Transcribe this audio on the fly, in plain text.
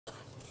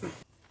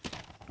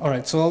All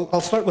right, so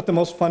I'll start with the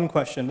most fun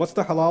question. What's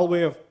the halal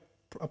way of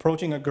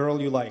approaching a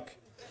girl you like?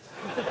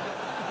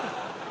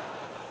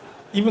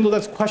 Even though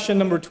that's question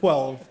number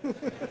 12,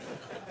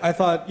 I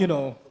thought,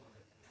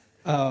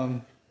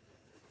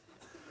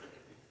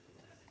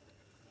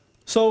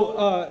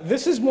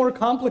 this is more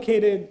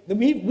complicated.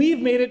 We've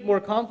made it more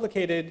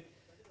complicated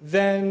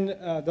than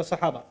the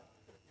Sahaba.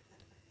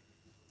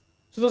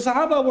 So the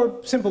Sahaba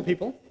were simple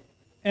people,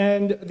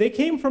 and they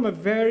came from a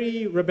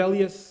very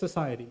rebellious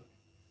society,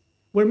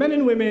 where men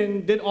and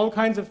women did all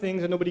kinds of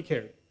things and nobody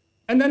cared.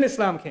 And then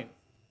Islam came.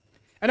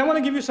 And I want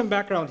to give you some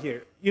background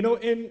here.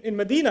 In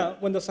Medina,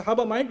 when the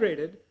Sahaba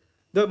migrated,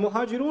 the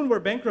Muhajirun were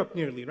bankrupt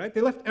nearly, right?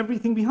 They left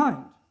everything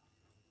behind.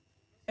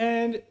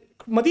 And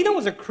Medina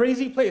was a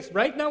crazy place.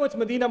 Right now it's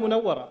Medina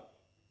Munawwara.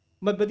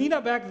 But Medina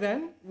back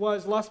then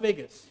was Las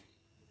Vegas.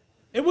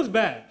 It was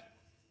bad.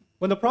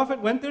 When the Prophet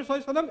went there,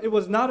 it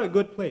was not a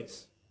good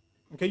place.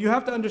 Okay, you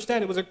have to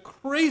understand, it was a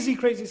crazy,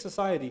 crazy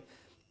society.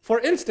 For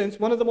instance,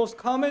 one of the most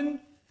common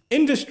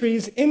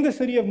industries in the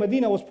city of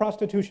Medina was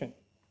prostitution.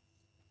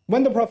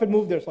 When the Prophet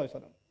moved there,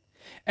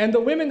 and the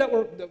women that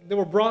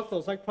were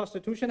brothels, like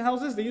prostitution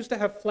houses, they used to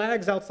have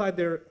flags outside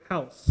their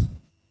house,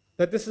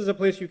 that this is a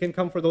place you can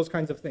come for those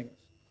kinds of things.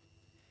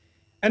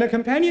 And a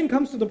companion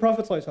comes to the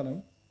Prophet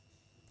ﷺ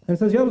and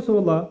says, Ya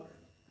Rasulullah,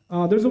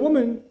 there's a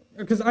woman,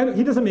 because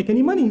he doesn't make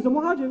any money, he's a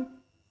muhajir.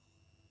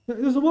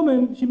 There's a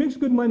woman, she makes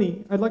good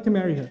money, I'd like to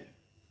marry her.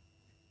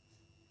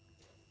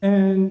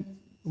 And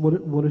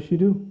what does she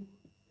do?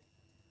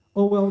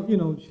 Oh, well,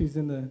 she's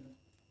in the...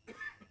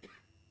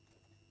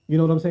 You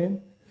know what I'm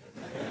saying?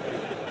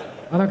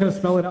 I'm not going to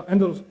spell it out.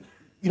 And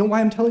you know why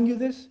I'm telling you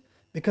this?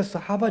 Because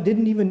Sahaba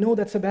didn't even know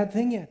that's a bad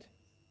thing yet.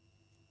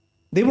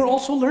 They were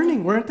also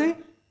learning, weren't they?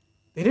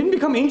 They didn't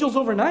become angels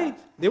overnight.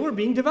 They were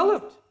being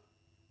developed.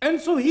 And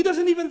so he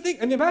doesn't even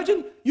think. And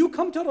imagine you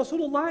come to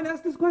Rasulullah and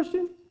ask this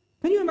question.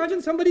 Can you imagine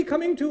somebody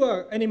coming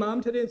to an imam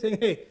today and saying,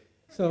 hey,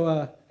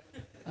 so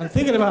I'm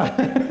thinking about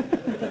the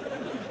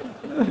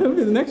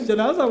next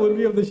janazah would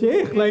be of the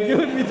sheikh. Like, it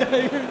would be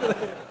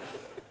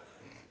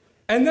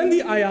And then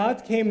the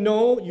ayat came,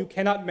 no, you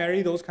cannot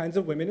marry those kinds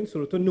of women in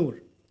Surah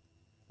An-Nur.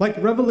 Like,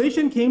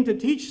 revelation came to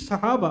teach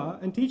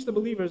Sahaba and teach the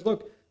believers,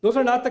 look, those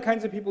are not the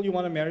kinds of people you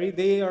want to marry.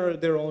 They are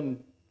their own.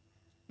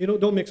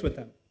 Don't mix with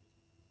them.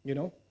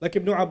 Like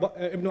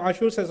Ibn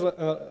Ashur says,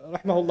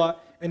 rahmahullah,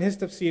 in his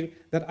tafsir,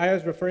 that ayah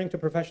is referring to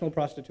professional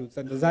prostitutes,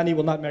 that the zani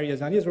will not marry a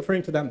zani, is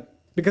referring to them,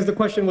 because the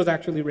question was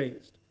actually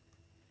raised.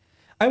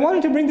 I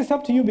wanted to bring this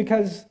up to you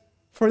because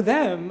for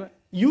them,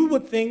 you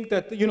would think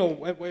that,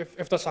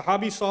 if the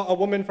Sahabi saw a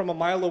woman from a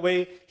mile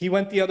away, he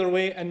went the other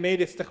way and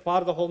made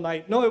istighfar the whole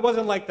night. No, it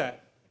wasn't like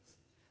that.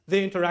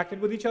 They interacted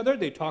with each other,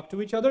 they talked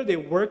to each other, they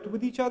worked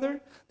with each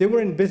other, they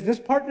were in business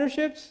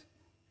partnerships.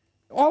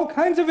 All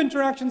kinds of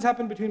interactions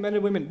happened between men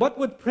and women, but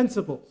with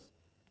principles.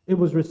 It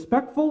was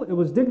respectful, it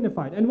was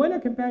dignified. And when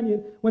a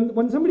companion,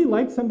 when somebody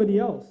liked somebody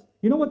else,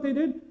 you know what they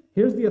did?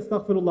 Here's the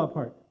astaghfirullah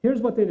part. Here's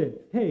what they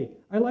did. Hey,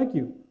 I like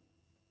you.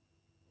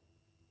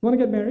 Want to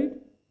get married?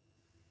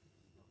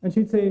 And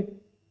she'd say,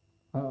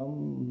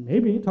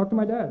 maybe, talk to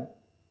my dad.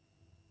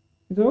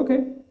 He'd say,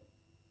 okay.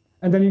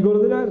 And then you go to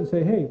the dad and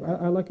say, hey,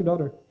 I like your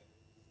daughter.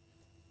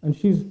 And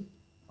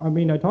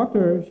I talked to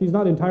her, she's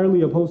not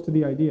entirely opposed to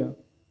the idea.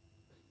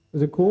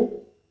 Is it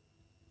cool?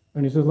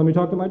 And he says, let me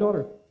talk to my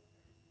daughter.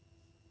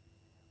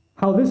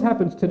 How this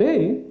happens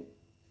today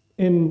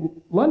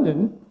in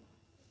London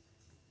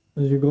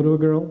is you go to a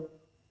girl,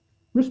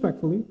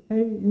 respectfully,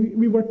 hey,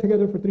 we worked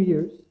together for 3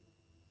 years.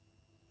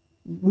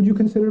 Would you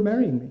consider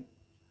marrying me?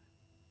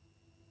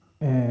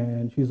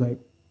 And she's like,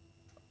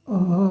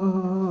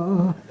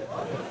 And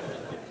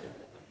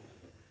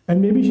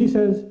maybe she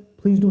says,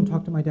 please don't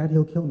talk to my dad,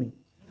 he'll kill me.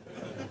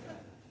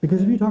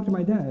 Because if you talk to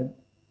my dad,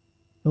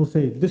 he'll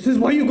say, this is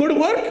why you go to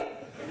work?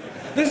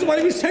 This is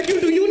why we sent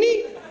you to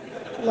uni?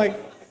 Like,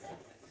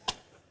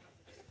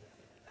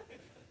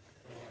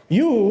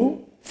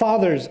 you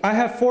fathers, I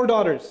have 4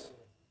 daughters.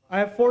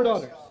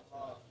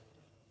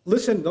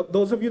 Listen,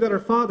 those of you that are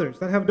fathers,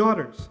 that have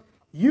daughters,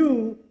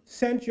 you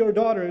sent your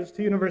daughters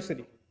to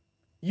university.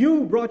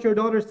 You brought your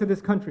daughters to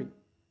this country.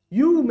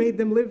 You made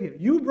them live here.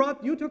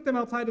 You took them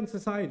outside in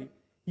society.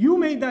 You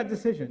made that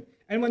decision.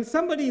 And when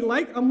somebody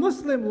like a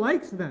Muslim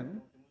likes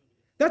them,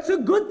 that's a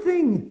good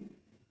thing.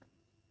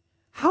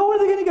 How are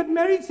they going to get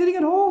married sitting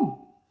at home?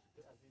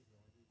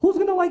 Who's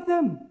going to like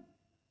them?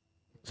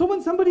 So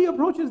when somebody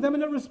approaches them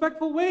in a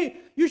respectful way,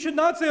 you should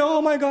not say,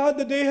 oh my God,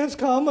 the day has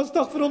come,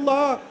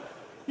 astaghfirullah.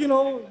 Ye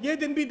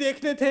din bhi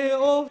dekhne the,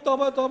 oh,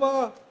 tawbah,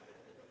 tawbah.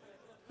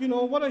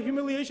 What a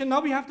humiliation.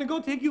 Now we have to go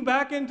take you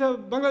back into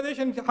Bangladesh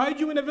and hide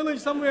you in a village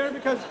somewhere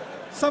because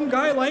some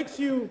guy likes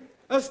you.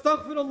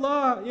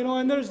 Astaghfirullah.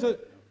 And there's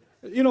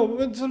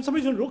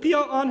somebody's doing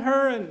ruqyah on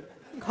her, and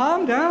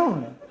calm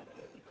down.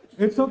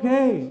 It's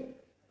okay.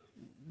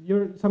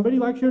 Somebody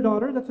likes your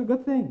daughter, that's a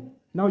good thing.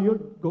 Now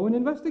go and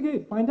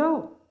investigate, find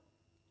out.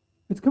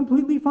 It's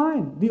completely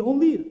fine. The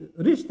only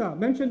rishta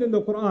mentioned in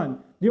the Quran,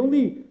 the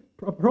only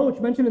approach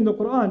mentioned in the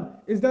Quran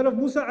is that of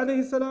Musa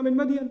alayhi salam in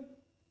Madian.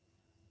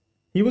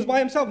 He was by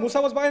himself.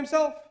 Musa was by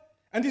himself.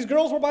 And these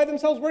girls were by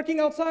themselves working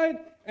outside.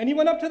 And he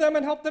went up to them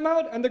and helped them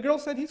out. And the girl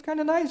said, he's kind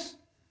of nice.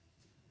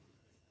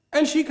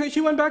 And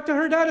she went back to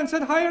her dad and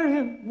said, hire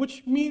him.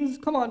 Which means,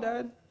 come on,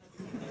 dad.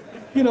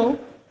 You know.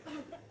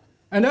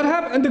 And that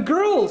happened. And the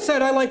girl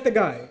said, I like the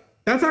guy.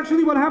 That's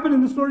actually what happened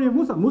in the story of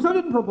Musa. Musa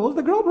didn't propose,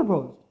 the girl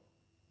proposed.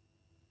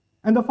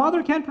 And the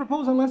father can't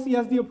propose unless he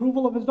has the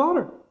approval of his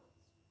daughter.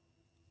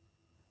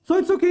 So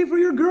it's okay for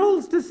your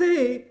girls to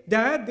say,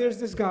 Dad, there's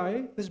this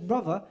guy, this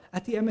brother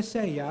at the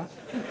MSA, yeah?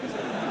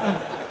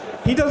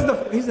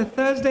 He's a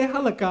Thursday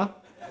halakha.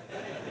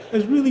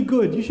 It's really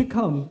good, you should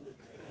come.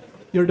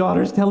 Your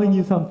daughter's telling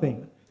you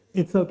something.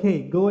 It's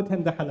okay, go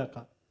attend the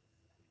halakha.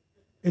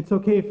 It's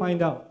okay,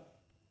 find out.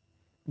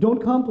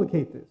 Don't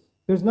complicate this.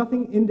 There's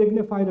nothing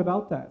indignified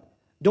about that.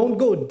 Don't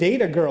go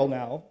date a girl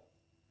now.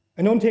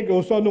 And don't take,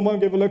 oh, son, Nouman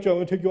gave a lecture, I'm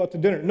going to take you out to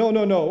dinner. No,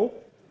 no, no.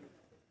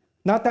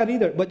 Not that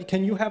either. But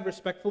can you have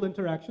respectful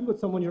interaction with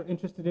someone you're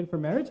interested in for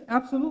marriage?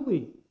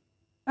 Absolutely.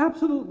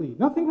 Absolutely.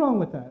 Nothing wrong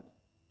with that.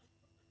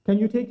 Can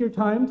you take your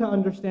time to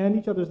understand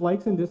each other's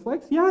likes and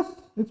dislikes? Yes,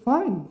 it's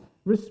fine.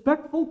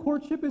 Respectful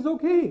courtship is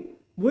okay.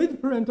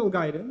 With parental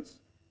guidance,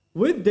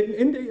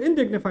 in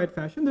dignified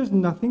fashion, there's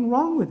nothing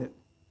wrong with it.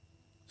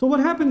 So what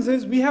happens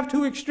is we have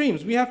two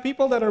extremes. We have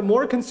people that are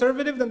more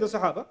conservative than the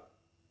Sahaba.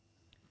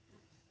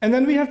 And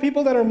then we have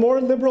people that are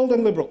more liberal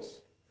than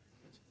liberals.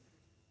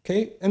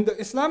 Okay? And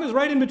Islam is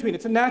right in between.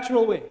 It's a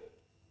natural way.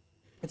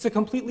 It's a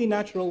completely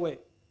natural way.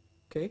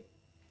 Okay?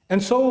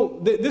 And so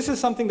this is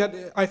something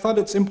that I thought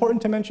it's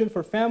important to mention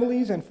for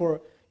families and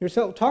for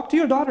yourself. Talk to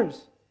your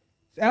daughters.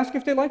 Ask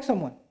if they like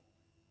someone.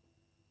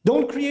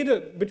 Don't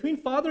create between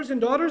fathers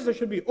and daughters, there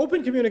should be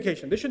open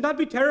communication. They should not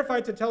be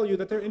terrified to tell you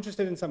that they're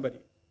interested in somebody.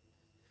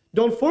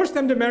 Don't force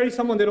them to marry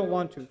someone they don't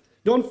want to.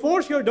 Don't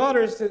force your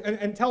daughters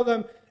and tell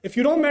them, if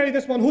you don't marry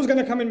this one, who's going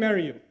to come and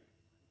marry you?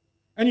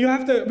 And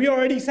we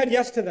already said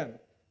yes to them.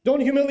 Don't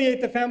humiliate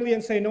the family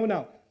and say no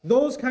now.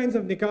 Those kinds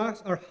of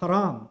nikahs are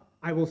haram.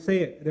 I will say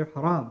it, they're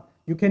haram.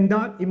 You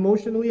cannot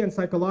emotionally and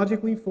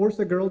psychologically force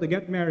a girl to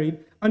get married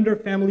under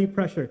family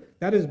pressure.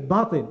 That is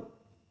batil.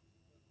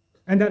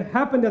 And that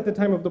happened at the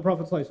time of the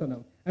Prophet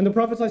ﷺ. And the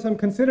Prophet ﷺ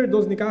considered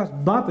those nikahs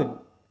batil.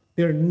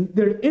 They're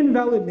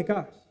invalid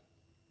nikahs.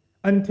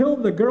 Until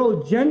the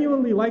girl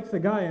genuinely likes a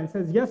guy and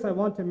says, yes, I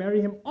want to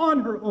marry him on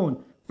her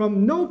own,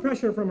 from no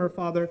pressure from her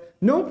father,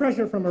 no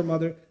pressure from her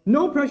mother,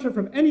 no pressure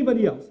from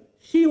anybody else.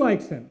 She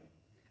likes him.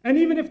 And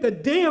even if the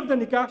day of the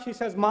nikah she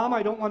says, Mom,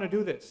 I don't want to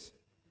do this.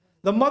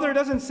 The mother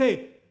doesn't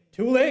say,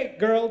 too late,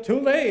 girl, too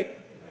late.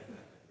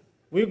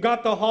 We've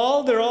got the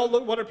hall, they're all,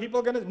 what are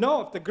people going to,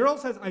 no, if the girl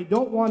says, I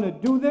don't want to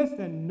do this,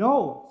 then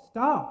no,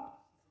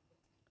 stop.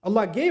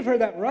 Allah gave her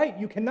that right.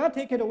 You cannot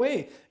take it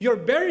away. You're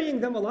burying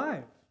them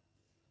alive.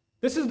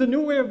 This is the new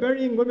way of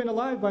burying women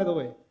alive, by the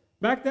way.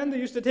 Back then, they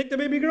used to take the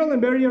baby girl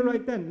and bury her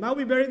right then. Now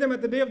we bury them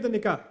at the day of the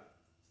nikah.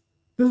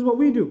 This is what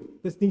we do.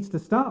 This needs to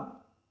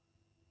stop.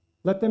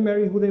 Let them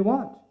marry who they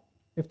want,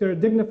 if they're a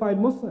dignified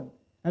Muslim.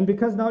 And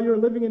because now you're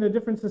living in a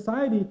different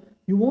society,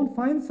 you won't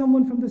find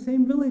someone from the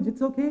same village.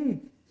 It's okay.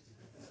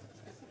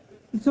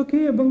 It's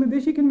okay. A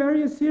Bangladeshi can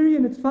marry a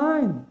Syrian. It's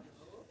fine.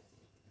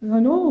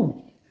 I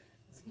know.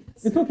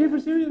 It's okay for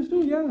Syrians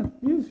too. Yeah,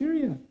 you,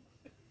 Syria.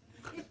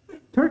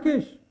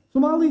 Turkish.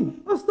 Somali.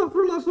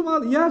 Astaghfirullah,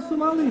 Somali. Yeah,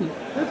 Somali.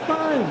 That's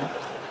fine.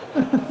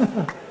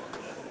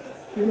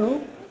 You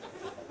know?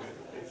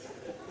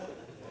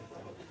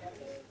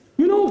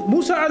 You know,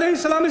 Musa alayhi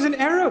salam is an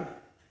Arab.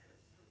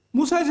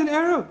 Musa is an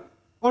Arab.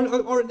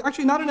 Or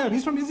actually not an Arab.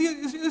 He's from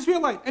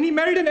Israelite. And he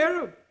married an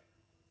Arab.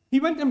 He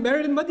went and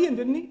married in Madian,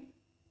 didn't he?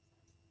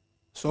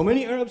 So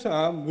many Arabs,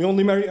 we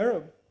only marry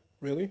Arab.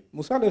 Really?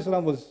 Musa alayhi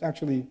salam was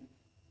actually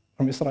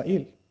from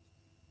Israel.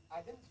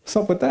 What's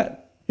up with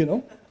that? You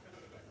know?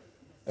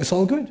 It's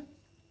all good.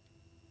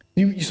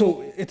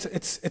 So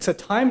it's a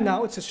time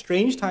now, it's a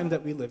strange time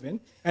that we live in,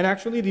 and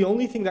actually the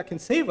only thing that can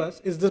save us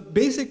is the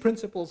basic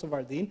principles of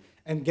our deen,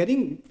 and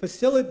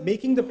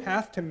making the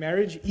path to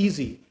marriage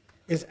easy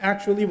is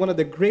actually one of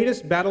the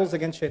greatest battles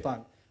against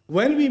shaitan.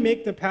 When we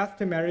make the path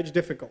to marriage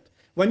difficult,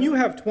 when you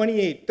have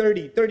 28,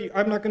 30,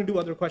 I'm not going to do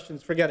other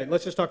questions, forget it,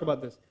 let's just talk about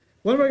this.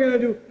 What am I going to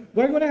do?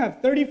 We're going to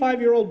have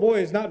 35-year-old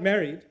boys not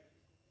married.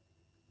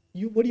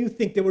 What do you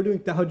think, they were doing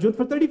tahajjud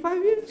for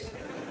 35 years?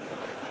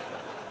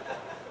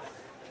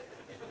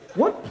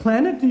 What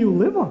planet do you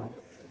live on?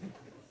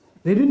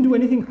 They didn't do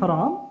anything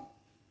haram.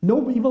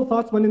 No evil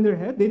thoughts went in their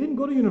head. They didn't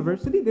go to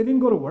university. They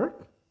didn't go to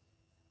work.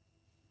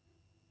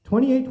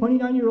 28,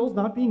 29-year-olds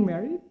not being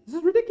married? This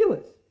is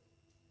ridiculous.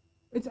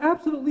 It's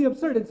absolutely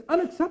absurd. It's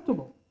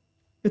unacceptable.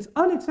 It's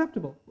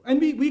unacceptable.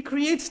 And we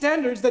create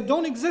standards that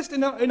don't exist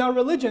in our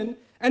religion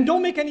and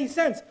don't make any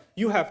sense.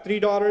 You have 3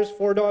 daughters,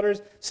 4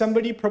 daughters.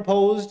 Somebody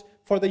proposed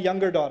for the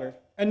younger daughter,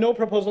 and no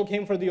proposal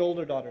came for the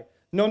older daughter.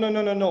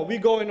 No. We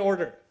go in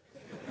order.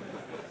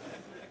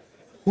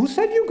 Who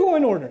said you go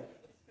in order?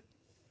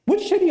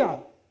 Which Sharia?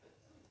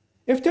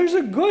 If there's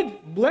a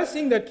good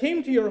blessing that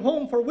came to your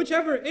home for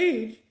whichever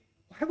age,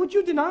 why would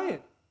you deny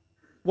it?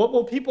 What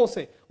will people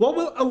say? What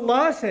will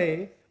Allah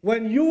say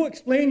when you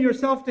explain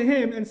yourself to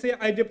him and say,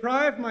 I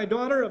deprived my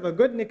daughter of a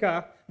good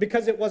nikah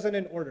because it wasn't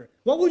in order?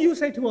 What will you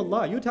say to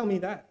Allah? You tell me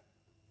that.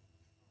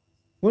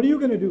 What are you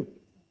going to do?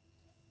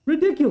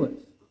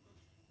 Ridiculous.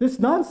 This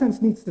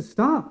nonsense needs to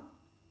stop.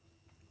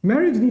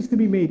 Marriage needs to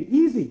be made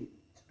easy.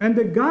 And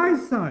the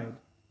guy's side,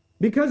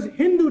 because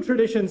Hindu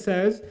tradition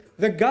says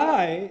the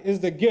guy is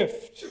the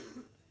gift,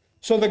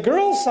 so the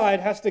girl's side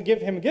has to give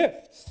him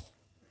gifts.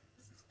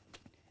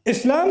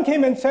 Islam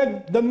came and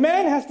said the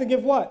man has to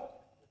give what?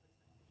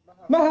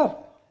 Mahar.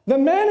 The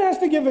man has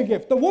to give a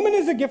gift. The woman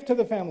is a gift to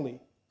the family.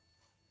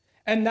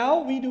 And now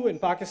we do in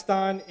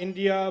Pakistan,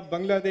 India,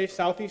 Bangladesh,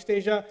 Southeast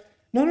Asia.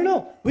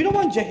 No. We don't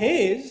want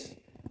jahez.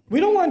 We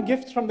don't want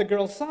gifts from the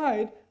girl's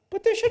side,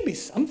 but there should be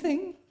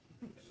something.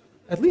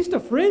 At least a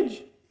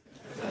fridge.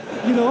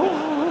 You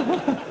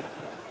know?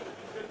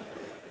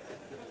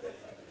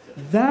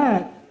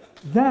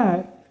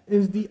 That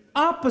is the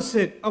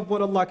opposite of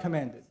what Allah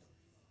commanded.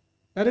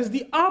 That is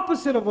the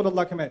opposite of what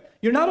Allah commanded.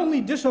 You're not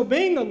only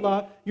disobeying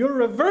Allah, you're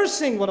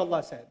reversing what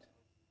Allah said.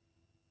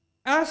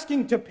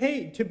 Asking to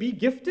pay, to be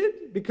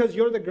gifted because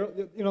you're the girl,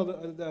 you know,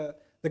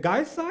 the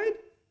guy's side?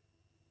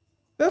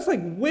 That's like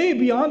way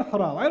beyond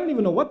haram. I don't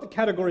even know what the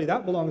category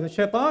that belongs in.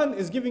 Shaitan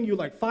is giving you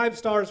like 5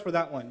 stars for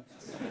that one.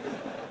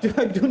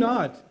 Do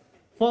not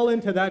fall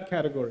into that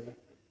category.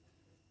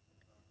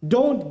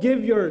 Don't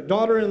give your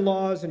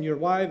daughter-in-laws and your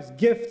wives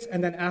gifts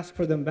and then ask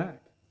for them back.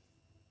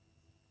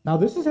 Now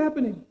this is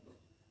happening.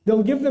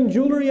 They'll give them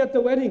jewelry at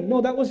the wedding. No,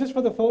 that was just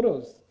for the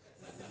photos.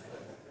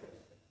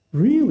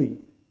 Really?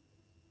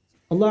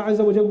 Allah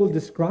Azza wa Jalla will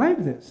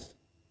describe this.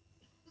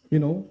 You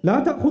know,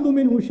 لا تأخذوا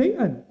منه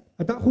شيئا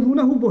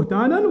أتأخذونه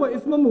بهتانا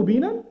وإثما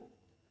مبينا.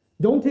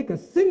 Don't take a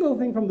single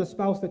thing from the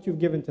spouse that you've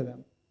given to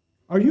them.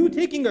 Are you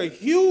taking a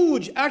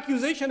huge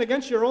accusation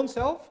against your own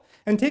self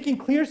and taking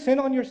clear sin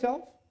on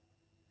yourself?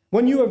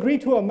 When you agree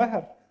to a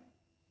mahar.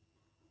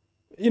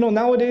 You know,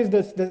 nowadays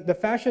the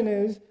fashion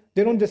is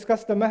they don't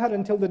discuss the mahar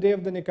until the day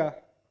of the nikah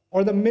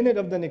or the minute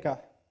of the nikah.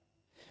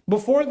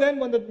 Before then,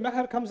 when the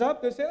mahar comes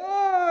up, they say,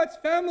 oh, it's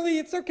family,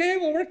 it's okay,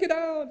 we'll work it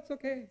out, it's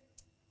okay.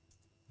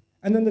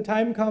 And then the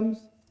time comes,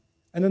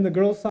 and then the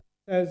girl's side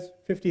says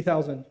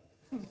 50,000.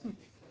 And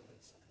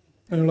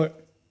you're like,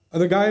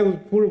 the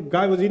poor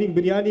guy was eating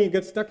biryani and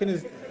gets stuck in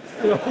his,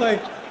 you know,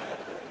 like,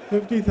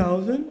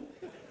 50,000?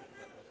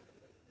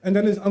 And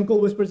then his uncle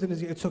whispers in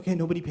his ear, it's okay,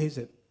 nobody pays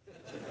it.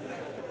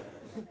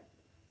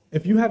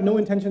 If you have no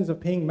intentions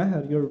of paying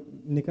mahar, your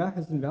nikah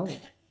is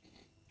invalid.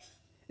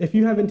 If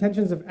you have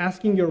intentions of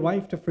asking your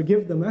wife to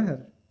forgive the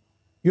mahar,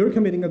 you're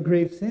committing a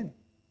grave sin.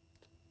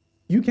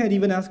 You can't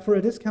even ask for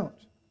a discount.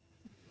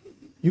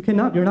 You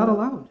cannot, you're not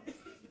allowed.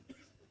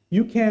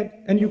 You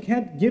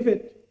can't give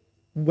it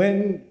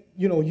when,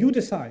 you know, you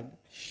decide.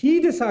 She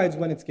decides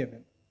when it's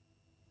given.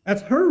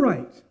 That's her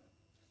right.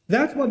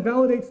 That's what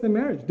validates the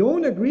marriage.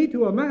 Don't agree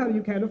to a mahar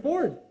you can't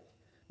afford.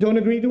 Don't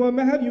agree to a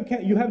mahar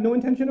you have no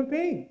intention of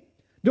paying.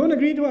 Don't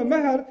agree to a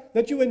mahar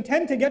that you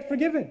intend to get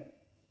forgiven.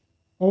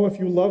 Oh, if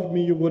you loved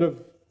me, you would have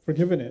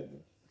forgiven it.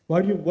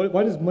 Why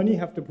does money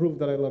have to prove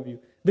that I love you?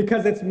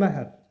 Because it's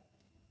mahar.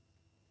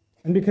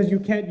 And because you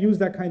can't use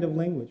that kind of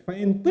language.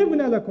 فَإِن طِبْنَ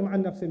لَكُمْ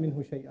عَنْ نَفْسٍ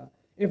مِّنْهُ شَيْئًا.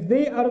 If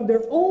they, out of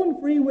their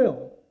own free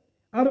will,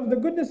 out of the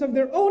goodness of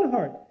their own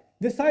heart,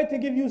 decide to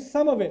give you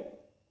some of it,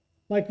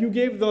 like you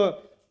gave the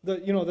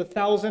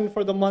 1,000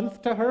 for the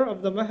month to her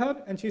of the mahar,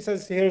 and she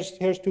says, here's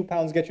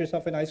 £2, get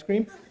yourself an ice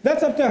cream.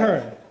 That's up to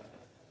her.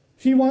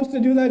 She wants to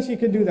do that, she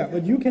can do that,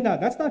 but you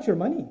cannot. That's not your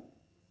money.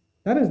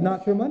 That is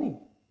not your money.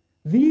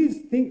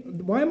 These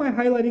things, why am I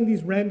highlighting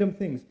these random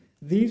things?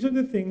 These are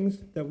the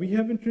things that we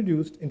have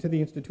introduced into the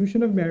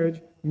institution of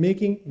marriage,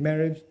 making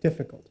marriage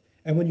difficult.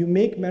 And when you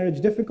make marriage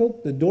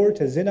difficult, the door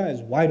to zina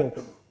is wide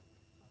open.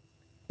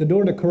 The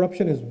door to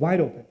corruption is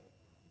wide open.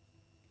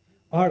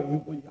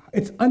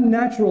 It's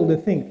unnatural to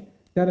think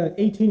that an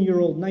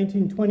 18-year-old,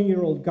 19,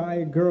 20-year-old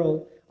guy,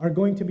 girl are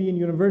going to be in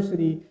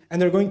university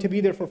and they're going to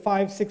be there for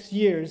 5, 6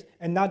 years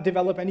and not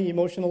develop any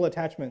emotional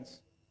attachments.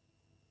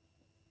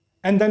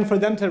 And then for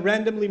them to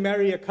randomly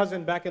marry a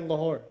cousin back in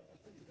Lahore.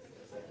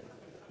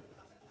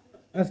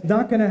 That's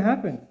not going to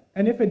happen.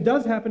 And if it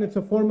does happen, it's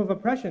a form of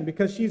oppression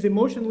because she's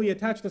emotionally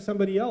attached to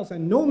somebody else,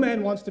 and no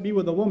man wants to be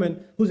with a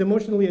woman who's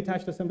emotionally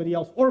attached to somebody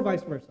else, or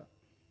vice versa.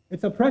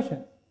 It's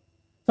oppression.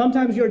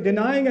 Sometimes you're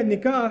denying a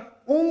nikah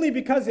only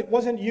because it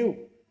wasn't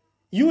you.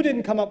 You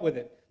didn't come up with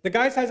it. The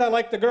guy says, I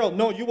like the girl.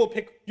 No, you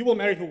will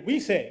marry who we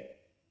say.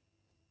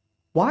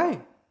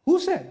 Why? Who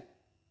said?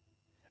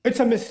 It's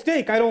a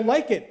mistake. I don't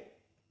like it.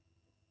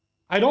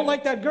 I don't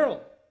like that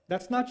girl.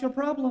 That's not your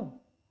problem.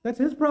 That's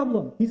his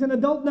problem. He's an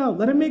adult now.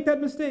 Let him make that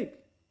mistake.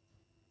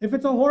 If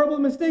it's a horrible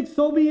mistake,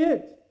 so be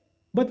it.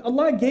 But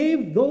Allah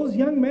gave those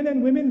young men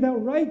and women the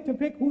right to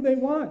pick who they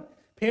want.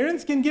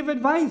 Parents can give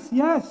advice,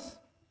 yes.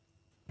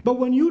 But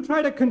when you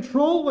try to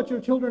control what your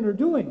children are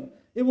doing,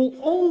 it will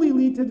only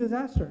lead to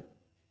disaster.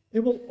 It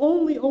will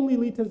only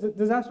lead to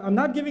disaster. I'm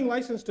not giving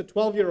license to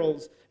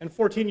 12-year-olds and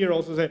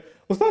 14-year-olds to say, well,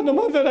 it's not the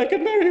month that I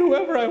can marry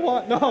whoever I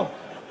want. No.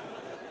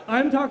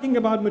 I'm talking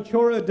about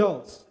mature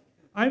adults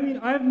I mean,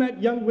 I've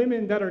met young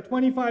women that are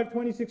 25,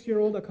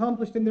 26-year-old,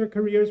 accomplished in their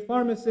careers,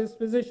 pharmacists,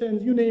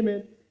 physicians, you name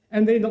it,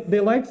 and they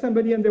like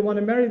somebody and they want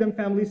to marry them.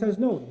 Family says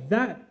no.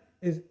 That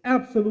is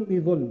absolutely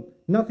dhulm.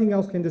 Nothing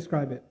else can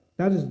describe it.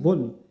 That is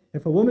dhulm.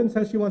 If a woman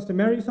says she wants to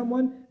marry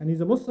someone and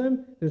he's a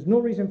Muslim, there's no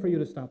reason for you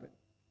to stop it.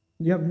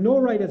 You have no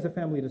right as a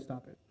family to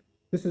stop it.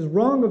 This is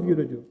wrong of you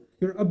to do.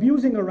 You're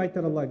abusing a right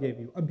that Allah gave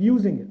you,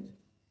 abusing it.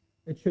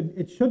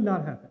 It should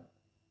not happen.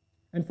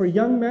 And for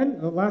young men,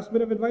 the last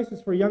bit of advice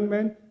is for young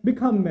men,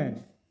 become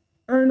men.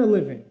 Earn a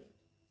living.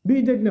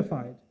 Be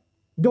dignified.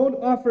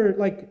 Don't offer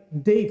like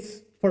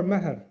dates for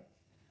mahar.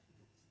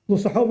 The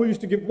Sahaba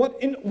used to give,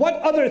 what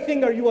other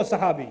thing are you a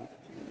Sahabi?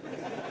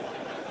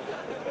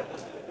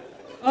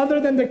 Other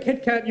than the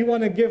Kit Kat you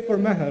want to give for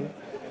mahar.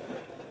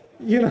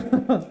 You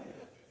know.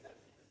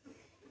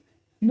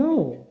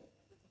 No.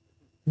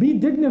 Be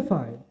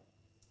dignified.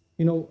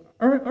 You know,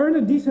 earn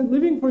a decent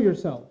living for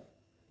yourself.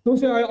 Don't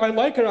say, I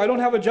like her, I don't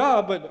have a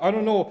job, but I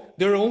don't know,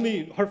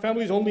 her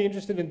family's only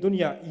interested in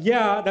dunya.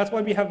 Yeah, that's why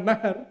we have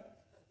mahar.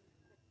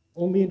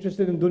 Only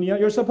interested in dunya.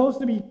 You're supposed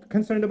to be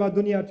concerned about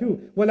dunya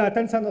too. وَلَا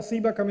تَنْسَ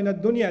نَصِيبَكَ مِنَ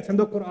الدُّنْيَا. It's in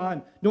the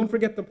Quran. Don't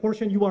forget the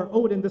portion you are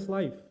owed in this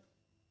life.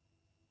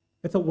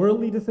 It's a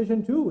worldly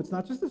decision too. It's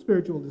not just a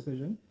spiritual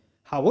decision.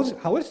 How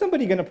is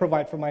somebody going to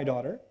provide for my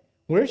daughter?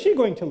 Where is she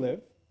going to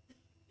live?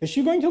 Is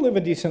she going to live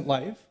a decent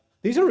life?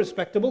 These are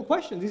respectable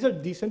questions. These are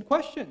decent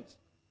questions.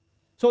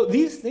 So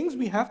these things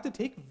we have to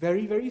take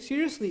very, very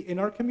seriously in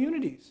our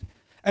communities.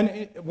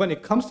 And when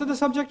it comes to the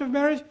subject of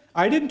marriage,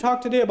 I didn't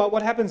talk today about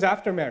what happens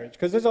after marriage,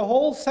 because there's a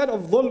whole set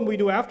of dhulm we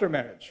do after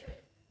marriage.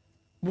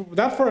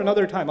 That for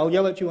another time. I'll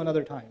yell at you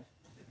another time.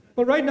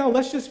 But right now,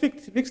 let's just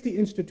fix the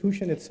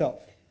institution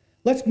itself.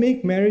 Let's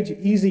make marriage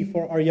easy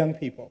for our young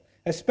people,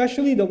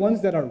 especially the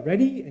ones that are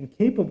ready and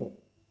capable.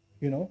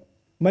 You know,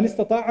 مَنِ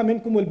اسْتَطَاعَ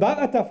مِنْكُمُ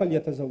الْبَاءَةَ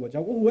فَلْيَتَزَوَّجْ.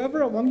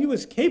 Whoever among you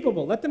is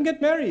capable, let them get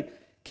married.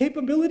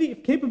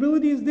 If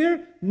capability is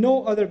there,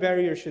 no other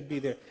barrier should be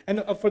there.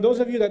 And for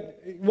those of you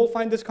that will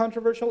find this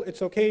controversial,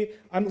 it's okay.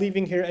 I'm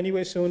leaving here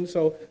anyway soon,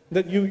 so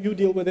that you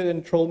deal with it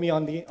and troll me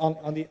on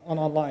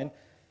online.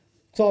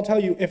 So I'll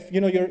tell you,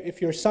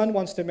 if your son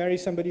wants to marry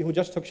somebody who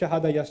just took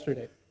shahada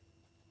yesterday,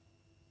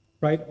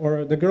 right?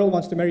 Or the girl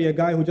wants to marry a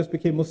guy who just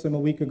became Muslim a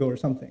week ago or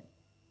something.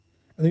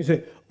 And then you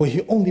say, well,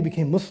 he only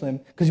became Muslim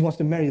because he wants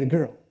to marry the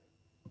girl.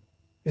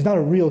 It's not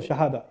a real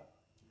shahada.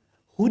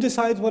 Who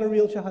decides what a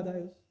real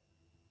shahada is?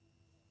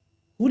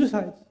 Who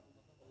decides?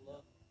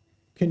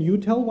 Can you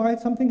tell why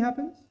something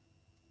happens?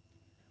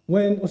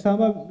 When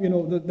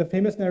Osama, the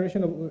famous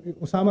narration of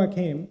Osama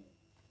came,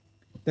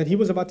 that he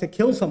was about to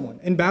kill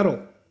someone in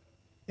battle.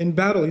 In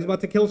battle, he's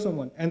about to kill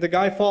someone, and the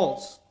guy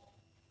falls.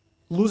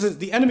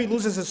 The enemy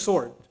loses his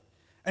sword.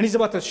 And he's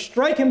about to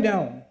strike him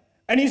down.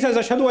 And he says,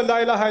 Ashhadu an la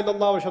ilaha illallah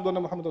wa ashhadu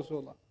anna Muhammad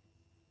Rasulullah.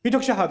 He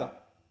took shahada,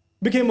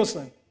 became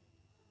Muslim.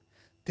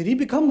 Did he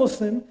become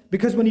Muslim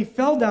because when he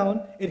fell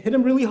down, it hit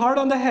him really hard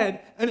on the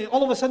head, and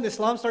all of a sudden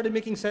Islam started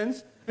making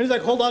sense? And he's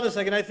like, hold on a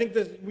second, I think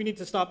we need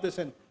to stop this,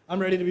 and I'm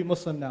ready to be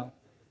Muslim now.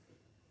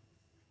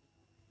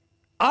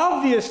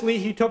 Obviously,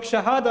 he took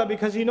shahada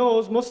because he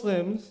knows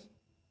Muslims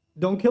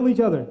don't kill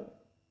each other.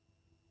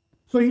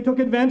 So he took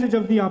advantage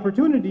of the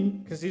opportunity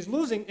because he's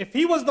losing. If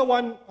he was the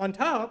one on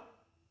top,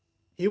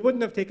 he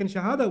wouldn't have taken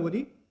shahada, would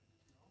he?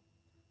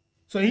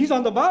 So he's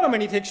on the bottom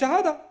and he takes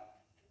shahada.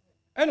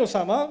 And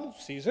Osama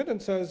sees it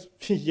and says,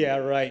 yeah,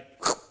 right.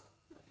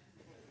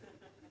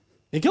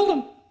 He killed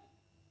him.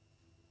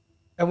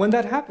 And when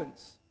that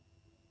happens,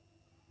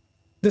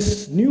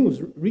 this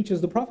news reaches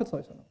the Prophet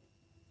ﷺ.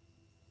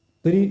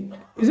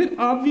 Is it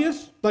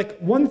obvious, like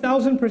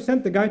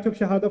 1000% the guy took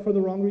shahada for the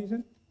wrong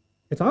reason?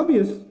 It's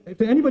obvious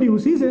to anybody who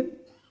sees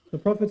it. The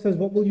Prophet says,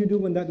 what will you do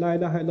when that la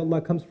ilaha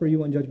illallah comes for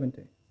you on Judgment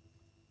Day?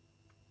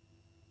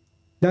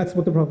 That's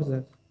what the Prophet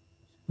says.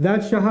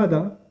 That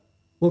shahada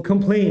will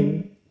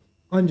complain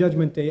on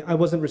Judgment Day, I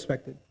wasn't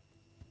respected.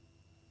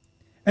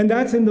 And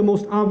that's in the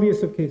most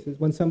obvious of cases.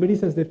 When somebody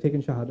says they've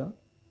taken shahada,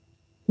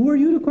 who are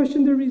you to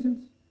question their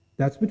reasons?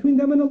 That's between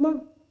them and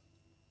Allah.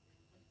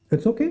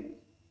 It's okay.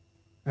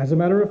 As a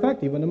matter of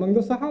fact, even among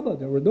the Sahaba,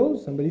 there were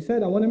those, somebody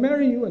said, I want to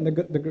marry you, and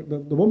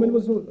the woman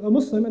was a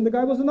Muslim and the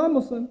guy was a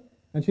non-Muslim.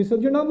 And she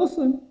said, you're not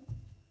Muslim.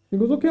 She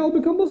goes, okay, I'll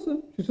become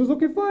Muslim. She says,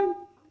 okay, fine.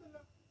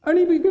 And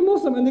he became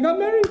Muslim and they got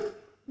married.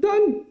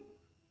 Done.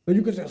 But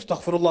you could say,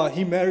 astaghfirullah,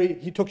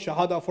 he took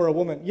shahada for a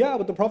woman. Yeah,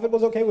 but the Prophet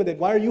was okay with it.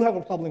 Why are you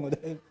having a problem with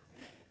it?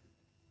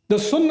 The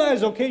sunnah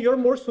is okay. You're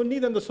more Sunni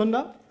than the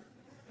sunnah.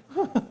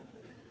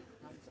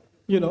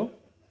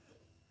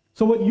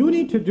 So what you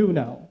need to do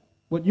now,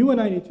 what you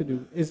and I need to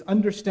do is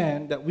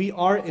understand that we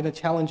are in a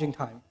challenging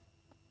time.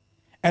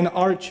 And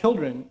our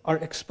children are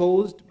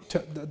exposed to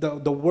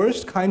the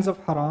worst kinds of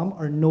haram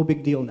are no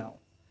big deal now.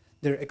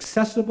 They're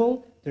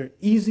accessible, they're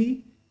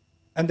easy,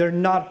 and they're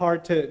not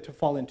hard to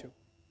fall into.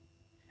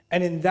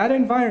 And in that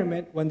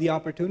environment, when the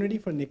opportunity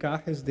for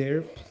nikah is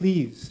there,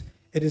 please,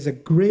 it is a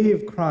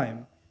grave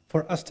crime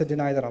for us to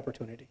deny that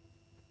opportunity.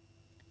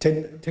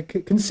 To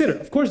consider,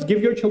 of course,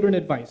 give your children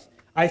advice.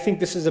 I think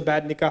this is a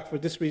bad nikah for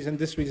this reason,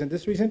 this reason,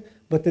 this reason,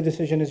 but the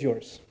decision is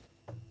yours.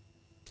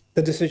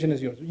 The decision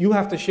is yours. You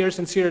have to share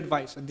sincere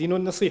advice.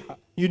 Ad-dinu nasiha.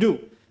 You do.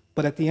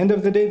 But at the end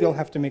of the day, they'll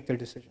have to make their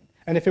decision.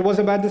 And if it was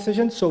a bad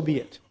decision, so be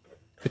it.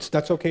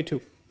 That's okay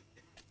too.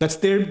 That's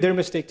their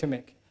mistake to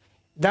make.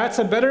 That's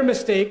a better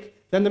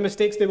mistake than the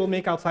mistakes they will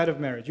make outside of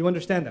marriage. You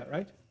understand that,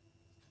 right?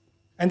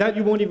 And that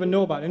you won't even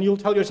know about. And you'll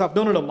tell yourself,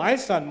 no, my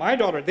son, my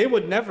daughter, they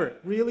would never.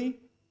 Really?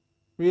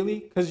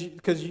 Really?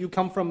 Because you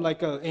come from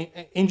like an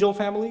angel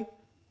family?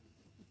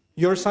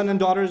 Your son and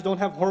daughters don't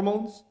have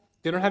hormones?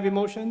 They don't have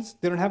emotions?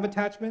 They don't have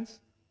attachments?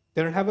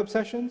 They don't have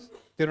obsessions?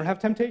 They don't have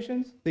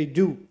temptations? They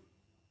do.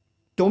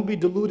 Don't be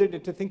deluded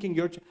into thinking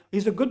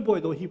he's a good boy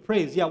though, he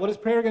prays. Yeah, what is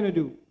prayer going to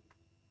do?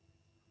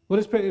 What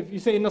is prayer? If you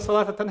say, Inna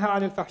salata tanha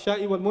anil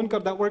fahsha'i wal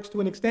munkar, that works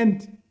to an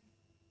extent.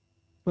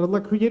 But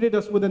Allah created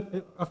us with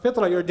a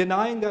fitrah. You're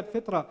denying that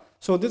fitrah.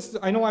 So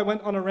I know I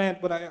went on a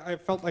rant, but I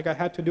felt like I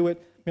had to do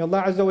it. May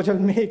Allah Azza wa Jal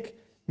make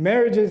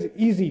marriages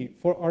easy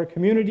for our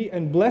community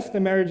and bless the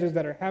marriages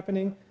that are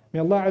happening. May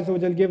Allah Azza wa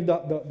Jal give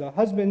the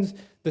husbands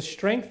the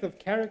strength of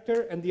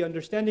character and the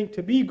understanding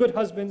to be good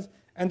husbands,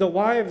 and the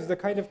wives the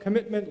kind of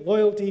commitment,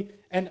 loyalty,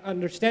 and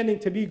understanding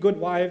to be good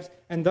wives,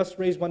 and thus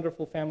raise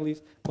wonderful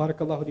families.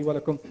 Barakallahu li wa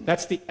lakum.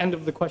 That's the end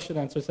of the question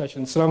answer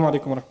session. Assalamu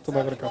alaikum wa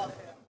rahmatullahi wa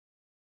barakatuh.